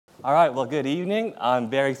All right, well, good evening. I'm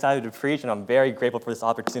very excited to preach, and I'm very grateful for this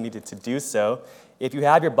opportunity to do so. If you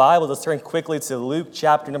have your Bible, let's turn quickly to Luke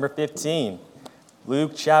chapter number 15.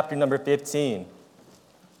 Luke chapter number 15.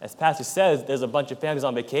 As Pastor says, there's a bunch of families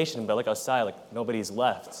on vacation, but look outside, like nobody's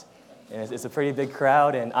left. And it's a pretty big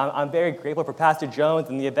crowd, and I'm very grateful for Pastor Jones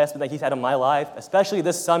and the investment that he's had in my life, especially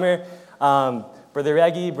this summer. Brother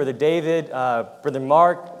Reggie, Brother David, Brother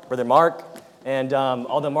Mark, and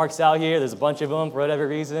all the Marks out here. There's a bunch of them for whatever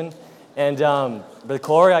reason. And Brother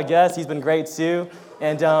Corey, I guess, he's been great too.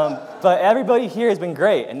 And but everybody here has been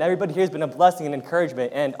great, and everybody here has been a blessing and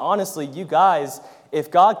encouragement. And honestly, you guys,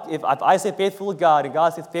 if I say faithful to God and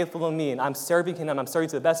God says faithful to me, and I'm serving Him and I'm serving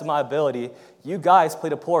to the best of my ability, you guys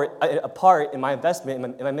played a part in my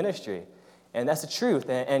investment in my ministry. And that's the truth.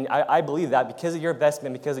 And I believe that because of your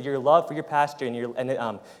investment, because of your love for your pastor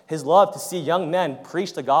and his love to see young men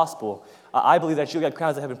preach the gospel, I believe that you'll get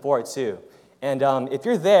crowns of heaven for it too. And if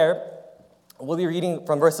you're there, we'll be reading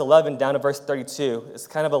from verse 11 down to verse 32. It's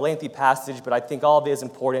kind of a lengthy passage, but I think all of it is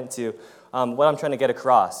important to what I'm trying to get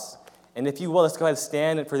across. And if you will, let's go ahead and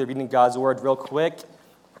stand for the reading of God's word real quick,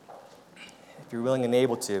 if you're willing and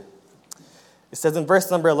able to. It says in verse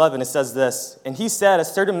number 11, it says this, "And he said, a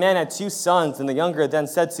certain man had 2 sons, and the younger then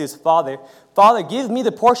said to his father, 'Father, give me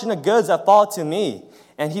the portion of goods that fall to me.'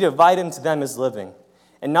 And he divided unto them his living.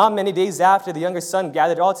 And not many days after, the younger son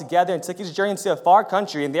gathered all together and took his journey into a far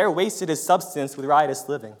country, and there wasted his substance with riotous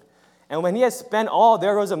living. And when he had spent all,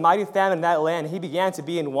 there arose a mighty famine in that land, and he began to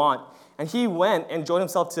be in want. And he went and joined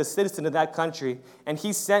himself to a citizen of that country, and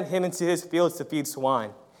he sent him into his fields to feed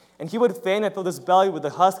swine. And he would fain have filled his belly with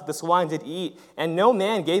the husk that the swine did eat, and no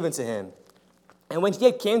man gave unto him. And when he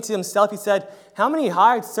had came to himself, he said, How many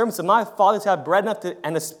hired servants of my father's have bread enough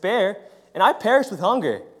and to spare, and I perish with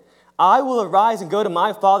hunger? I will arise and go to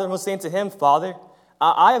my father, and will say unto him, Father,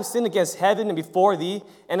 I have sinned against heaven and before thee,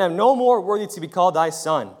 and am no more worthy to be called thy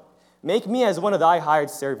son. Make me as one of thy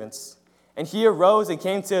hired servants. And he arose and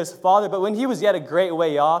came to his father, but when he was yet a great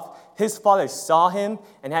way off, his father saw him,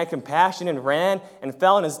 and had compassion, and ran, and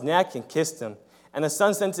fell on his neck, and kissed him. And the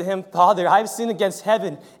son said to him, Father, I have sinned against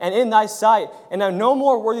heaven, and in thy sight, and am no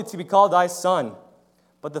more worthy to be called thy son.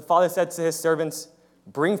 But the father said to his servants,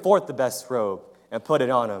 Bring forth the best robe, and put it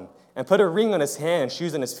on him, and put a ring on his hand, and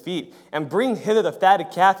shoes on his feet, and bring hither the fatted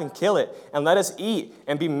calf, and kill it, and let us eat,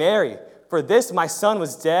 and be merry. For this my son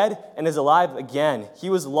was dead, and is alive again. He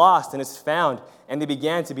was lost, and is found, and they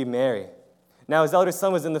began to be merry. Now his elder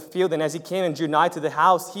son was in the field, and as he came and drew nigh to the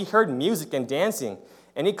house, he heard music and dancing.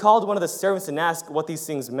 And he called one of the servants and asked what these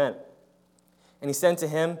things meant. And he said to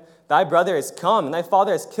him, Thy brother is come, and thy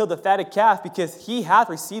father has killed the fatted calf, because he hath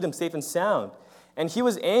received him safe and sound. And he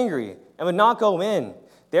was angry, and would not go in.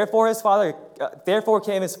 Therefore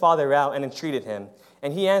came his father out, and entreated him.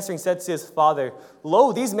 And he answering said to his father,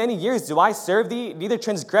 Lo, these many years do I serve thee, neither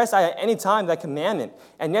transgress I at any time thy commandment.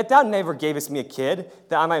 And yet thou never gavest me a kid,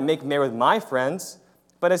 that I might make merry with my friends.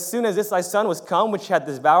 But as soon as this thy son was come, which had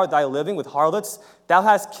devoured thy living with harlots, thou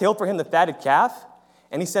hast killed for him the fatted calf.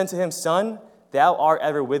 And he said to him, Son, thou art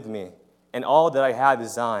ever with me, and all that I have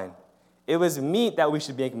is thine. It was meet that we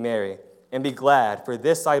should make merry, and be glad, for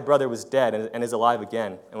this thy brother was dead, and is alive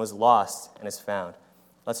again, and was lost, and is found.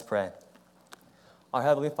 Let's pray. Our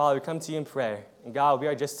Heavenly Father, we come to you in prayer. And God, we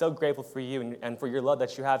are just so grateful for you and for your love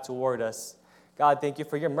that you have toward us. God, thank you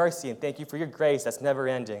for your mercy, and thank you for your grace that's never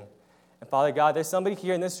ending. And Father God, there's somebody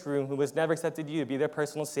here in this room who has never accepted you to be their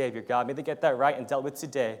personal Savior. God, may they get that right and dealt with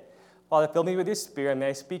today. Father, fill me with your Spirit. May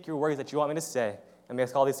I speak your words that you want me to say. And may I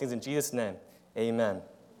ask all these things in Jesus' name. Amen.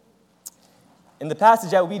 In the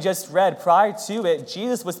passage that we just read, prior to it,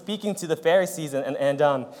 Jesus was speaking to the Pharisees,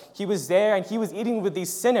 and he was there, and he was eating with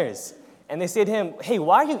these sinners. And they say to him, Hey,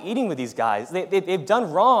 why are you eating with these guys? They've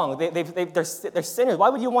done wrong. They're sinners. Why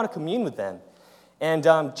would you want to commune with them? And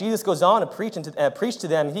Jesus goes on to preach to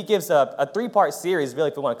them. He gives a 3-part series,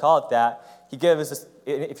 really, if you want to call it that. He gives us,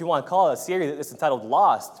 if you want to call it a series, it's entitled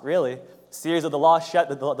Lost, really. A series of the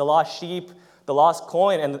lost sheep, the lost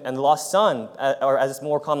coin, and the lost son, or as it's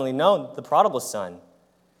more commonly known, the prodigal son.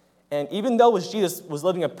 And even though Jesus was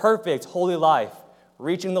living a perfect, holy life,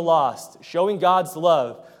 reaching the lost, showing God's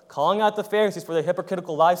love, calling out the Pharisees for their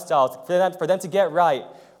hypocritical lifestyles, for them to get right,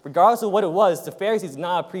 regardless of what it was, the Pharisees did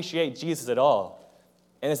not appreciate Jesus at all.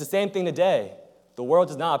 And it's the same thing today. The world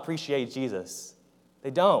does not appreciate Jesus.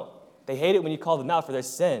 They don't. They hate it when you call them out for their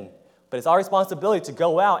sin. But it's our responsibility to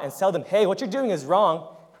go out and tell them, hey, what you're doing is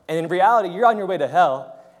wrong, and in reality, you're on your way to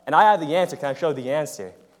hell, and I have the answer. Can I show the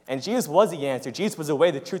answer? And Jesus was the answer. Jesus was the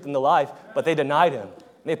way, the truth, and the life, but they denied him,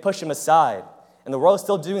 and they pushed him aside. And the world's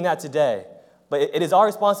still doing that today. But it is our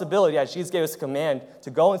responsibility, as Jesus gave us a command, to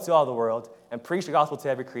go into all the world and preach the gospel to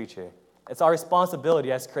every creature. It's our responsibility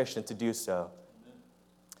as Christians to do so.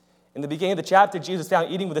 In the beginning of the chapter, Jesus was found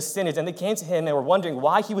eating with the sinners, and they came to him and were wondering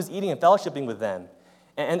why he was eating and fellowshipping with them.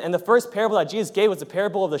 And the first parable that Jesus gave was the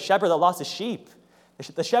parable of the shepherd that lost his sheep.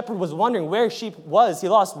 The shepherd was wondering where his sheep was. He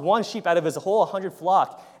lost one sheep out of his whole 100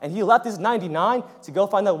 flock, and he left his 99 to go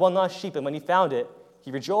find that one lost sheep, and when he found it, he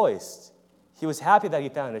rejoiced. He was happy that he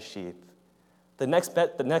found his sheep. The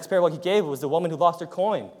next parable he gave was the woman who lost her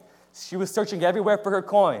coin. She was searching everywhere for her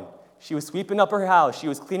coin. She was sweeping up her house. She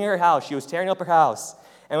was cleaning her house. She was tearing up her house.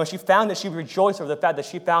 And when she found it, she rejoiced over the fact that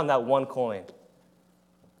she found that one coin.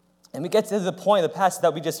 And we get to the point of the passage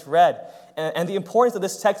that we just read. And the importance of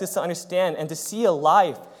this text is to understand and to see a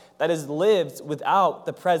life that is lived without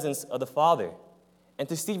the presence of the Father. And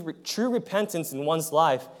to see true repentance in one's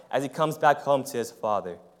life as he comes back home to his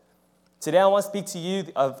Father. Today I want to speak to you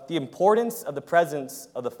of the importance of the presence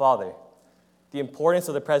of the Father. The importance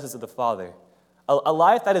of the presence of the Father. A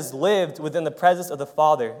life that is lived within the presence of the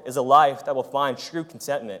Father is a life that will find true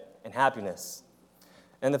contentment and happiness.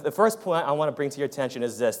 And the first point I want to bring to your attention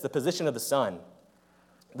is this, the position of the Son.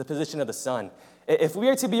 The position of the Son. If we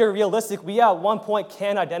are to be realistic, we at one point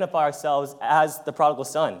can identify ourselves as the prodigal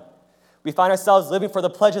son. We find ourselves living for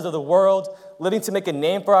the pleasures of the world, living to make a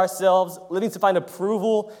name for ourselves, living to find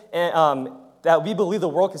approval that we believe the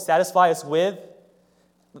world can satisfy us with.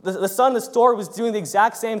 The son in the story was doing the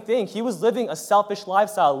exact same thing. He was living a selfish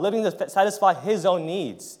lifestyle, living to satisfy his own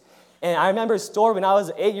needs. And I remember a story when I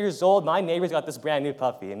was 8 years old, my neighbors got this brand new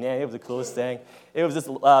puppy. And man, it was the coolest thing. It was this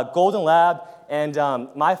golden lab. And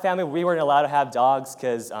my family, we weren't allowed to have dogs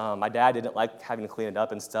because my dad didn't like having to clean it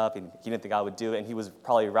up and stuff. And he didn't think I would do it, and he was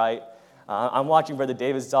probably right. I'm watching Brother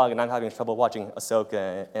David's dog, and I'm having trouble watching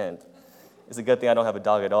Ahsoka. And it's a good thing I don't have a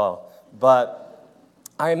dog at all. But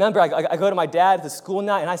I remember I go to my dad at the school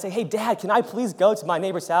night, and I say, hey, Dad, can I please go to my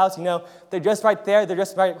neighbor's house? You know, they're just right there. They're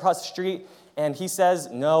just right across the street. And he says,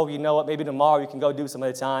 no, you know what, maybe tomorrow you can go do some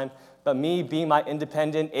other time. But me, being my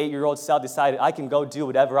independent 8-year-old self, decided I can go do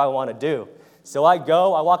whatever I want to do. So I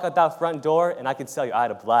walk out that front door, and I can tell you I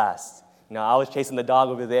had a blast. You know, I was chasing the dog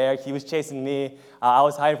over there. He was chasing me. I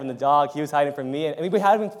was hiding from the dog. He was hiding from me. And we were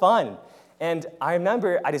having fun. And I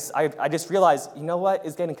remember I just realized, you know what,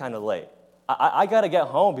 it's getting kind of late. I got to get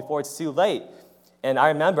home before it's too late. And I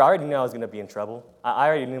remember, I already knew I was going to be in trouble. I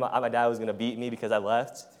already knew my dad was going to beat me because I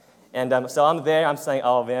left. And so I'm there, I'm saying,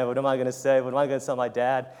 oh man, what am I going to say? What am I going to tell my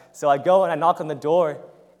dad? So I go and I knock on the door,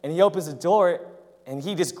 and he opens the door, and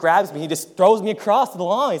he just grabs me. He just throws me across the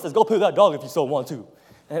line. He says, go play with that dog if you so want to.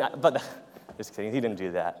 But just kidding, he didn't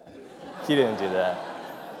do that. He didn't do that.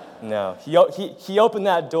 No, he opened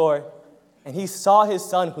that door, and he saw his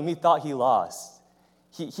son whom he thought he lost.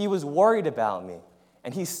 He was worried about me,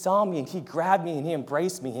 and he saw me, and he grabbed me, and he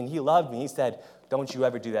embraced me, and he loved me. He said, don't you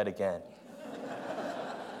ever do that again.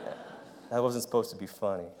 That wasn't supposed to be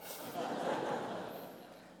funny.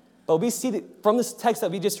 But we see that from this text that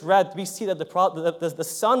we just read, we see that the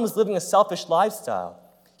son was living a selfish lifestyle.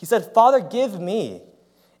 He said, Father, give me.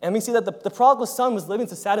 And we see that the prodigal son was living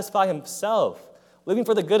to satisfy himself, living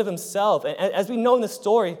for the good of himself. And as we know in the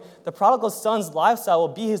story, the prodigal son's lifestyle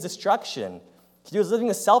will be his destruction. He was living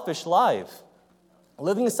a selfish life,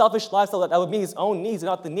 living a selfish lifestyle that would meet his own needs and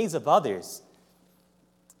not the needs of others.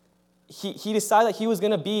 He decided that he was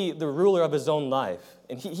going to be the ruler of his own life.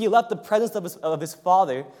 And he left the presence of his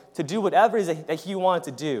father to do whatever it is that he wanted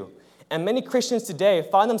to do. And many Christians today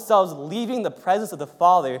find themselves leaving the presence of the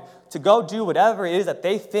Father to go do whatever it is that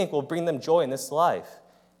they think will bring them joy in this life.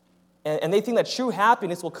 And they think that true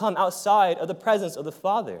happiness will come outside of the presence of the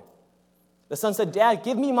Father. The son said, Dad,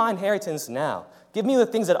 give me my inheritance now. Give me the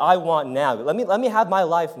things that I want now. Let me have my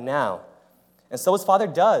life now. And so his father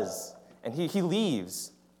does. And he leaves.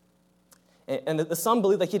 And the son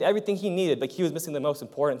believed that he had everything he needed, but he was missing the most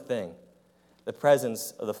important thing, the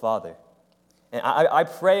presence of the Father. And I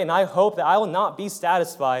pray and I hope that I will not be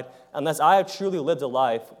satisfied unless I have truly lived a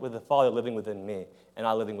life with the Father living within me and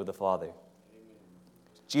I living with the Father.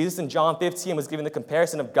 Jesus in John 15 was giving the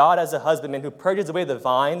comparison of God as a husbandman who purges away the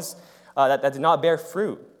vines that did not bear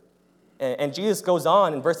fruit. And Jesus goes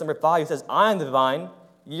on in verse number 5, he says, I am the vine,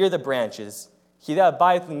 ye are the branches. He that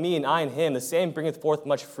abideth in me and I in him, the same bringeth forth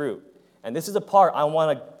much fruit. And this is a part I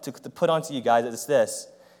want to put onto you guys. It's this.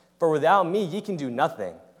 For without me, ye can do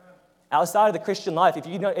nothing. Outside of the Christian life, if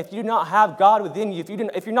you do not have God within you,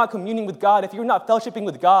 if you're not communing with God, if you're not fellowshipping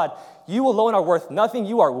with God, you alone are worth nothing.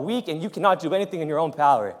 You are weak, and you cannot do anything in your own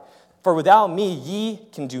power. For without me, ye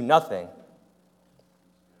can do nothing.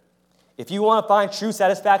 If you want to find true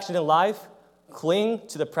satisfaction in life, cling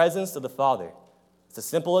to the presence of the Father. It's as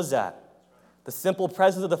simple as that. The simple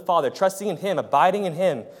presence of the Father, trusting in Him, abiding in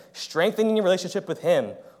Him, strengthening your relationship with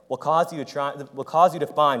Him will cause you to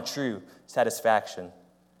find true satisfaction.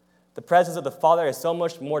 The presence of the Father has so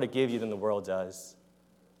much more to give you than the world does.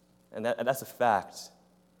 And that's a fact.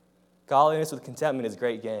 Godliness with contentment is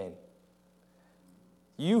great gain.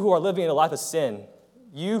 You who are living in a life of sin,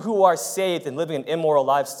 you who are saved and living an immoral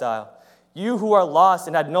lifestyle, you who are lost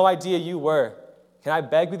and had no idea you were, can I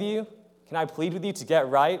beg with you? Can I plead with you to get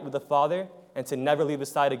right with the Father and to never leave His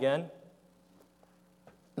side again?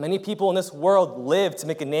 Many people in this world live to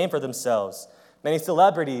make a name for themselves. Many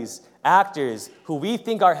celebrities, actors who we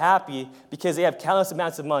think are happy because they have countless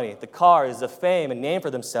amounts of money, the cars, the fame, a name for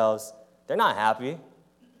themselves, they're not happy.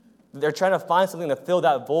 They're trying to find something to fill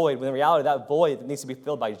that void, when in reality that void needs to be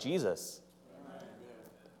filled by Jesus.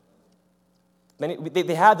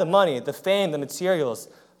 They have the money, the fame, the materials,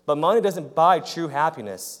 but money doesn't buy true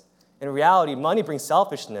happiness. In reality, money brings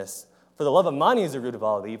selfishness, for the love of money is the root of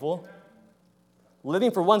all evil. Living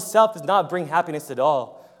for oneself does not bring happiness at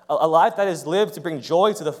all. A life that is lived to bring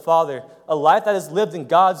joy to the Father, a life that is lived in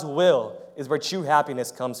God's will, is where true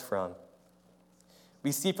happiness comes from.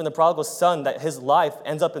 We see from the prodigal son that his life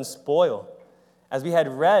ends up in spoil. As we had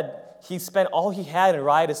read, he spent all he had in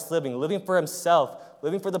riotous living for himself,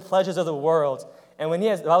 living for the pleasures of the world. And when the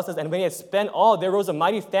Bible says, and when he had spent all, there rose a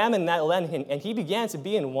mighty famine in that land, and he began to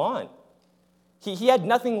be in want. He had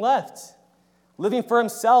nothing left. Living for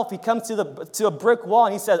himself, he comes to a brick wall,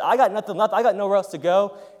 and he says, I got nothing left. I got nowhere else to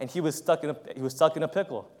go. And he was stuck in a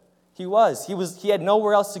pickle. He had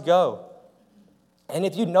nowhere else to go. And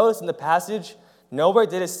if you notice in the passage, nowhere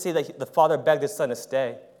did it say that the Father begged his son to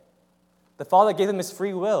stay. The Father gave him his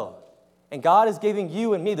free will. And God is giving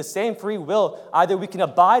you and me the same free will. Either we can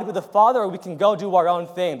abide with the Father or we can go do our own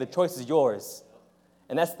thing. The choice is yours.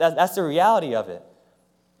 And that's the reality of it.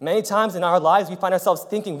 Many times in our lives, we find ourselves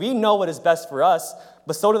thinking we know what is best for us,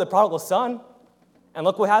 but so did the prodigal son. And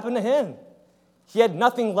look what happened to him. He had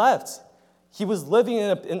nothing left. He was living in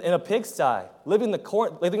a pigsty,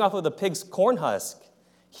 living off of the pig's corn husk.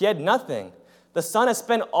 He had nothing. The son has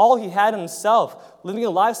spent all he had in himself, living a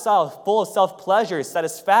lifestyle full of self-pleasure,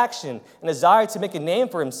 satisfaction, and desire to make a name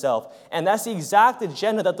for himself. And that's the exact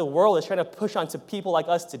agenda that the world is trying to push onto people like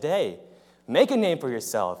us today. Make a name for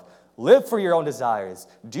yourself. Live for your own desires.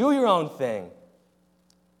 Do your own thing.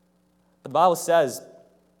 The Bible says,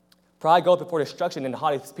 pride goeth before destruction and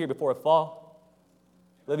haughty spirit before a fall.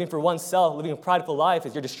 Living for oneself, living a prideful life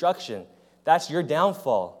is your destruction. That's your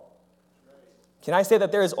downfall. Can I say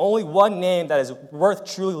that there is only one name that is worth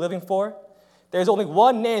truly living for? There is only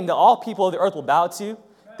one name that all people of the earth will bow to.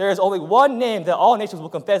 There is only one name that all nations will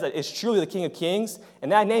confess that is truly the King of Kings,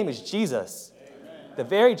 and that name is Jesus. Amen. The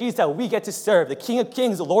very Jesus that we get to serve, the King of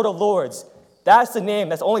Kings, the Lord of Lords. That's the name,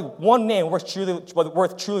 that's only one name worth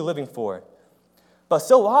truly living for. But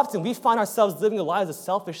so often we find ourselves living the lives of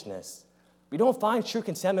selfishness. We don't find true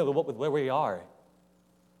contentment with where we are.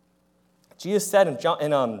 Jesus said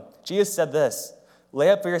this, lay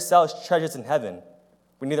up for yourselves treasures in heaven,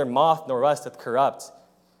 where neither moth nor rust doth corrupt.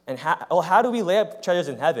 And how do we lay up treasures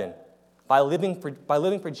in heaven? By living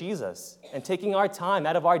for Jesus and taking our time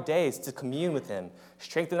out of our days to commune with Him,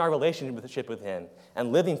 strengthen our relationship with Him,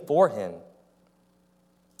 and living for Him.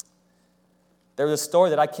 There was a story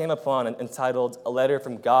that I came upon entitled A Letter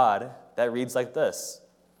from God that reads like this.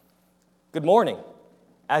 Good morning.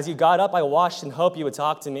 As you got up, I watched and hoped you would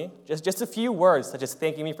talk to me. Just a few words, such as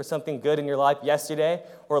thanking me for something good in your life yesterday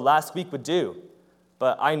or last week would do.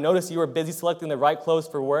 But I noticed you were busy selecting the right clothes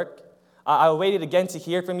for work. I waited again to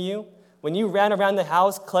hear from you. When you ran around the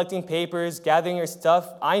house collecting papers, gathering your stuff,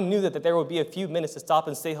 I knew that there would be a few minutes to stop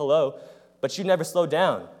and say hello, but you never slowed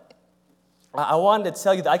down. I wanted to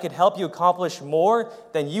tell you that I could help you accomplish more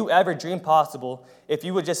than you ever dreamed possible if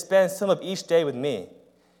you would just spend some of each day with me.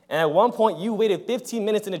 And at one point, you waited 15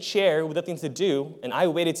 minutes in a chair with nothing to do, and I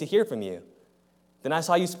waited to hear from you. Then I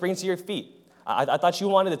saw you spring to your feet. I thought you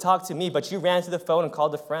wanted to talk to me, but you ran to the phone and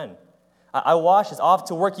called a friend. I watched as off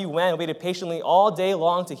to work you went and waited patiently all day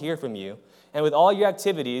long to hear from you. And with all your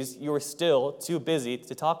activities, you were still too busy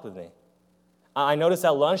to talk with me. I noticed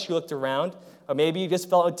at lunch you looked around, or maybe you just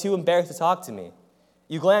felt too embarrassed to talk to me.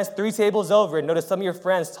 You glanced 3 tables over and noticed some of your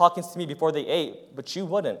friends talking to me before they ate, but you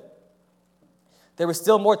wouldn't. There was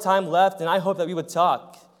still more time left, and I hoped that we would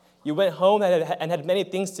talk. You went home and had many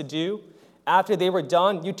things to do. After they were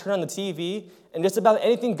done, you turned on the TV, and just about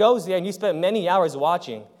anything goes there, and you spent many hours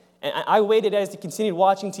watching. And I waited as you continued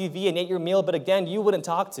watching TV and ate your meal, but again, you wouldn't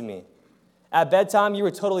talk to me. At bedtime, you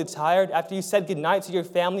were totally tired. After you said goodnight to your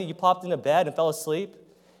family, you popped into bed and fell asleep.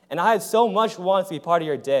 And I had so much wanted to be part of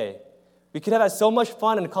your day. We could have had so much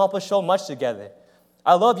fun and accomplished so much together.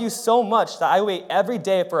 I love you so much that I wait every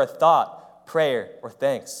day for a thought, prayer, or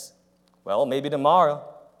thanks. Well, maybe tomorrow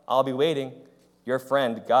I'll be waiting. Your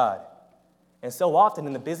friend, God. And so often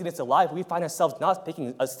in the busyness of life, we find ourselves not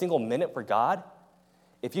taking a single minute for God.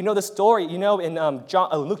 If you know the story, you know in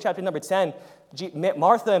Luke chapter number 10,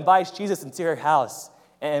 Martha invites Jesus into her house.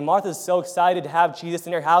 And Martha's so excited to have Jesus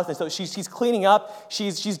in her house. And so she's cleaning up.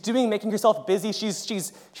 She's making herself busy.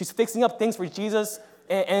 She's fixing up things for Jesus.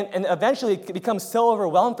 And eventually it becomes so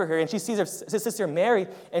overwhelmed for her. And she sees her sister Mary,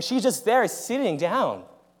 and she's just there sitting down.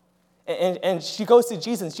 And she goes to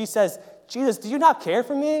Jesus, and she says, Jesus, do you not care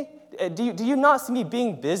for me? Do you not see me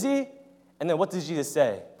being busy? And then what does Jesus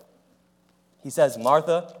say? He says,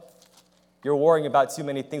 Martha, you're worrying about too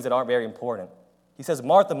many things that aren't very important. He says,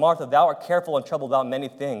 Martha, Martha, thou art careful and troubled about many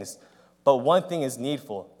things, but one thing is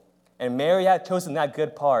needful. And Mary hath chosen that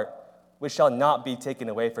good part, which shall not be taken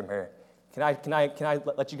away from her. Can I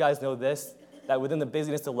let you guys know this? That within the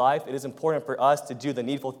busyness of life, it is important for us to do the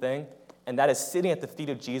needful thing, and that is sitting at the feet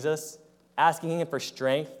of Jesus, asking him for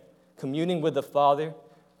strength, communing with the Father,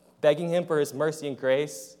 begging him for his mercy and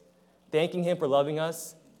grace, thanking him for loving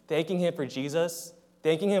us, thanking him for Jesus,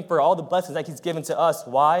 thanking him for all the blessings that he's given to us.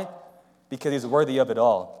 Why? Because he's worthy of it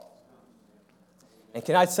all. And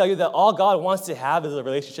can I tell you that all God wants to have is a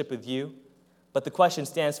relationship with you? But the question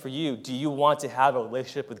stands for you. Do you want to have a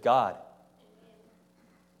relationship with God?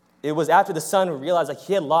 It was after the son realized that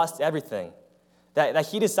he had lost everything, that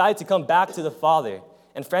he decided to come back to the Father.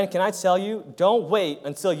 And friend, can I tell you, don't wait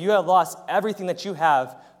until you have lost everything that you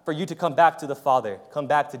have for you to come back to the Father. Come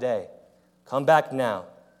back today. Come back now.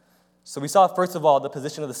 So we saw, first of all, the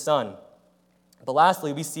position of the Son. But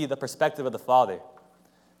lastly, we see the perspective of the Father.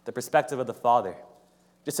 The perspective of the Father.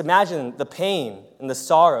 Just imagine the pain and the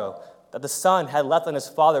sorrow that the Son had left on his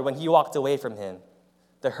Father when he walked away from him.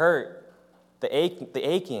 The hurt, the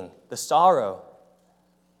aching, the sorrow.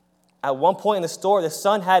 At one point in the story, the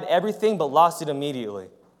son had everything but lost it immediately.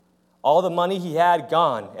 All the money he had,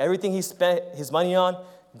 gone. Everything he spent his money on,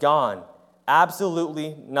 gone.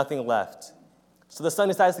 Absolutely nothing left. So the son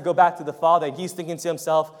decides to go back to the father, and he's thinking to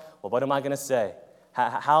himself, well, what am I going to say?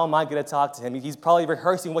 How am I going to talk to him? He's probably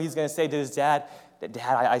rehearsing what he's going to say to his dad.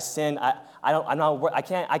 Dad, I sinned.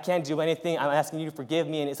 I can't do anything. I'm asking you to forgive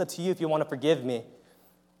me, and it's up to you if you want to forgive me.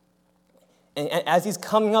 And as he's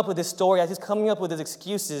coming up with his story, as he's coming up with his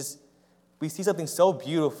excuses, we see something so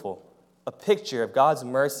beautiful, a picture of God's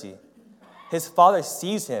mercy. His father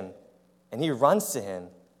sees him, and he runs to him.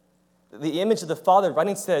 The image of the father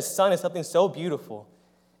running to his son is something so beautiful.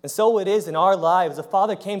 And so it is in our lives. The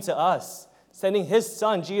Father came to us, sending his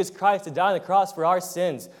Son, Jesus Christ, to die on the cross for our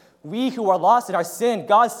sins. We who are lost in our sin,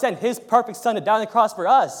 God sent his perfect Son to die on the cross for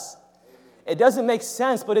us. It doesn't make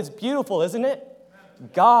sense, but it's beautiful, isn't it?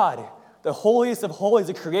 God, the holiest of holies,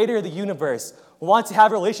 the creator of the universe, wants to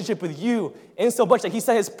have a relationship with you in so much that he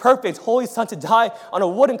sent his perfect, holy Son to die on a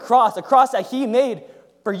wooden cross, a cross that he made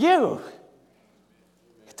for you.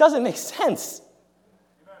 It doesn't make sense.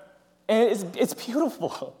 And it's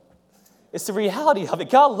beautiful. It's the reality of it.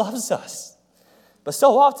 God loves us. But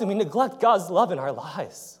so often we neglect God's love in our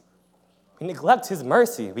lives. We neglect his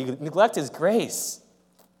mercy. We neglect his grace.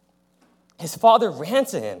 His father ran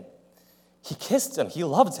to him. He kissed him. He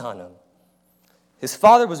loved on him. His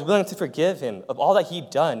father was willing to forgive him of all that he'd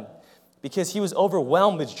done because he was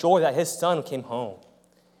overwhelmed with joy that his son came home.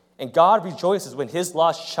 And God rejoices when his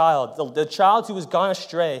lost child, the child who was gone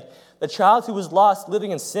astray, the child who was lost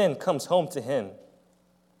living in sin, comes home to him.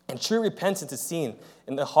 And true repentance is seen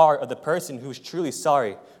in the heart of the person who is truly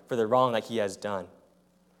sorry for the wrong that he has done.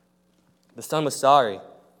 The son was sorry.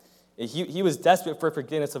 He was desperate for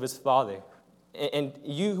forgiveness of his father. And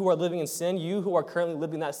you who are living in sin, you who are currently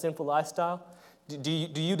living that sinful lifestyle, do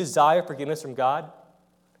you desire forgiveness from God?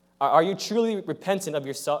 Are you truly repentant of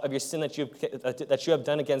your sin that you have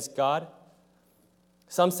done against God?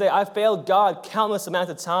 Some say, I failed God countless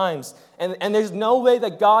amounts of times, and there's no way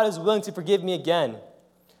that God is willing to forgive me again.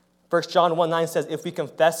 1 John 1:9 says, if we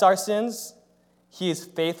confess our sins, he is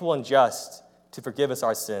faithful and just to forgive us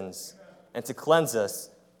our sins and to cleanse us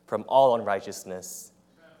from all unrighteousness.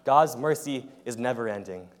 God's mercy is never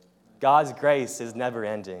ending. God's grace is never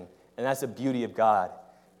ending. And that's the beauty of God.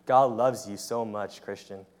 God loves you so much,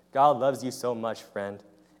 Christian. God loves you so much, friend.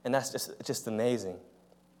 And that's just amazing.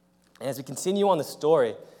 And as we continue on the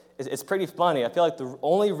story, it's pretty funny. I feel like the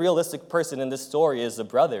only realistic person in this story is the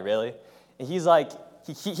brother, really. And he's like,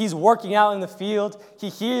 he's working out in the field. He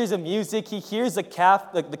hears the music. He hears the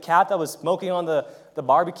calf that was smoking on the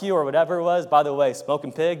barbecue or whatever it was. By the way,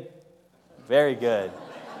 smoking pig, very good.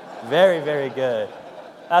 Very, very good.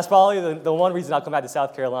 That's probably the one reason I'll come back to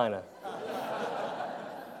South Carolina.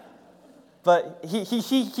 But he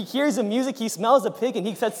hears the music, he smells the pig, and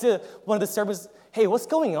he says to one of the servants, hey, what's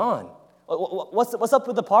going on? What's up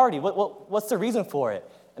with the party? What's the reason for it?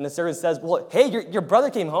 And the servant says, well, hey, your brother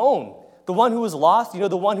came home. The one who was lost,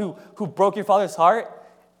 the one who broke your father's heart?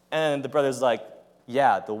 And the brother's like,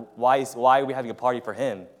 yeah, why are we having a party for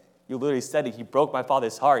him? You literally said it. He broke my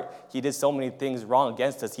father's heart. He did so many things wrong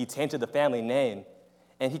against us. He tainted the family name.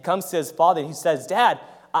 And he comes to his father and he says, Dad,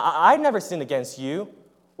 I never sinned against you.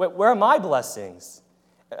 Where are my blessings?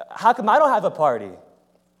 How come I don't have a party?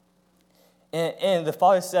 And the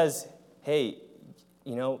father says, hey,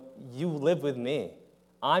 you live with me.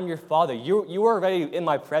 I'm your father. You are already in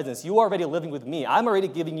my presence. You are already living with me. I'm already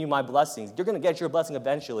giving you my blessings. You're going to get your blessing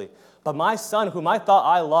eventually. But my son, whom I thought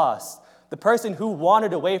I lost, the person who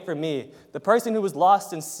wandered away from me, the person who was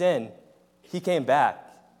lost in sin, he came back.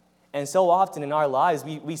 And so often in our lives,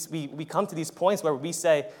 we come to these points where we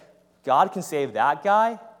say, God can save that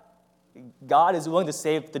guy. God is willing to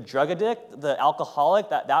save the drug addict, the alcoholic,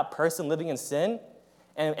 that person living in sin.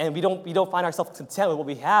 And we don't find ourselves content with what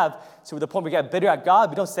we have to the point where we get bitter at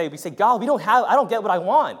God. We say, God, I don't get what I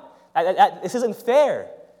want. This isn't fair.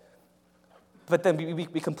 But then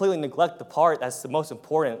we completely neglect the part that's the most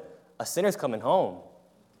important. A sinner's coming home.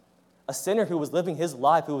 A sinner who was living his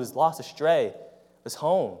life, who was lost astray, was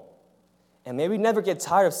home. And may we never get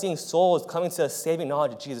tired of seeing souls coming to a saving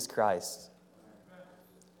knowledge of Jesus Christ.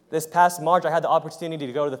 This past March, I had the opportunity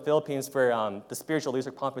to go to the Philippines for the Spiritual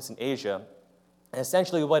Leadership Conference in Asia. And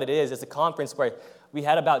essentially what it is a conference where we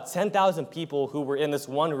had about 10,000 people who were in this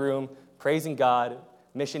one room praising God,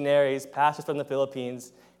 missionaries, pastors from the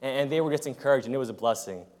Philippines, and they were just encouraged, and it was a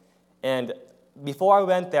blessing. And before I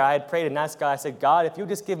went there, I had prayed and asked God, I said, God, if you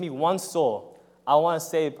just give me one soul, I want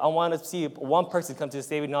to see one person come to the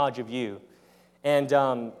saving knowledge of you. And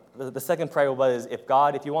the second prayer was, if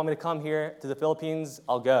you want me to come here to the Philippines,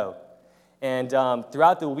 I'll go. And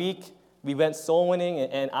throughout the week, we went soul winning,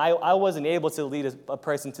 and I wasn't able to lead a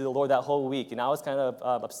person to the Lord that whole week, and I was kind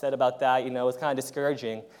of upset about that. It was kind of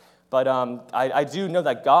discouraging. But I do know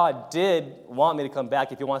that God did want me to come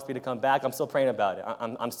back. If He wants me to come back, I'm still praying about it.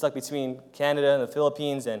 I'm stuck between Canada and the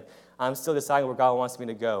Philippines, and I'm still deciding where God wants me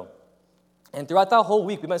to go. And throughout that whole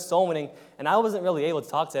week, we went soul winning, and I wasn't really able to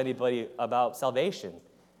talk to anybody about salvation.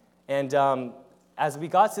 And as we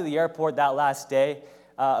got to the airport that last day,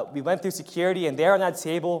 we went through security, and there on that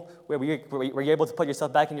table where you're able to put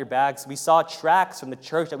yourself back in your bags, we saw tracts from the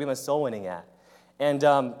church that we went soul winning at. And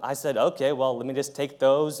I said, okay, well, let me just take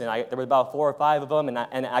those. And there were about 4 or 5 of them,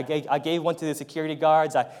 and I gave one to the security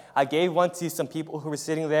guards. I gave one to some people who were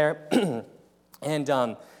sitting there. And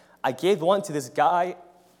I gave one to this guy.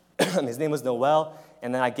 His name was Noel.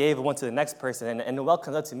 And then I gave one to the next person. And Noel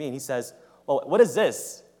comes up to me, and he says, well, what is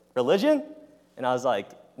this? Religion? And I was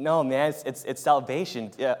like, no, man, it's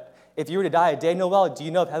salvation. Yeah. If you were to die today, Noel, do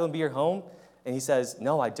you know if heaven will be your home? And he says,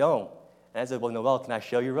 no, I don't. And I said, well, Noel, can I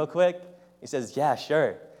show you real quick? He says, yeah,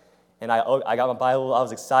 sure. And I got my Bible. I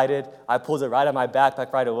was excited. I pulled it right out of my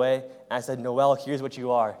backpack right away. And I said, Noel, here's what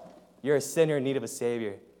you are. You're a sinner in need of a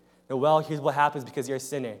Savior. Noel, here's what happens because you're a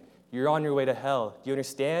sinner. You're on your way to hell. Do you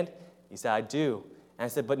understand? He said, I do. And I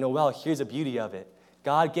said, but Noel, here's the beauty of it.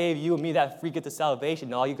 God gave you and me that free gift of salvation,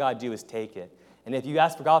 and all you got to do is take it. And if you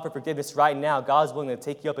ask for God for forgiveness right now, God's willing to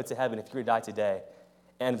take you up into heaven if you were to die today.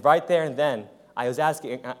 And right there and then, I was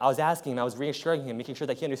asking him, I was reassuring him, making sure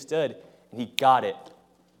that he understood, and he got it.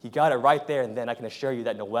 He got it right there and then. I can assure you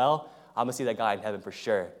that, Noel, I'm going to see that guy in heaven for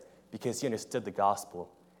sure because he understood the gospel.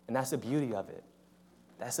 And that's the beauty of it.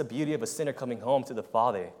 That's the beauty of a sinner coming home to the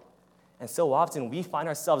Father. And so often we find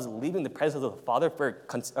ourselves leaving the presence of the Father for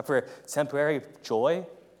temporary joy,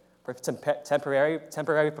 for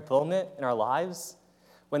temporary fulfillment in our lives,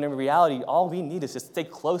 when in reality, all we need is just stay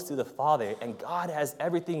close to the Father, and God has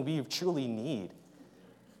everything we truly need.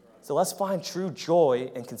 So let's find true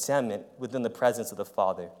joy and contentment within the presence of the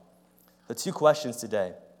Father. The 2 questions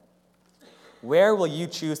today. Where will you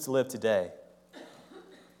choose to live today?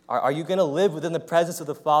 Are you going to live within the presence of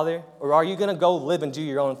the Father, or are you going to go live and do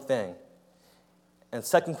your own thing? And the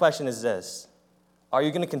second question is this. Are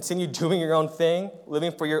you going to continue doing your own thing,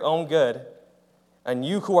 living for your own good? And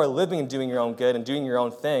you who are living and doing your own good and doing your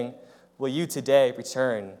own thing, will you today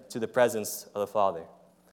return to the presence of the Father?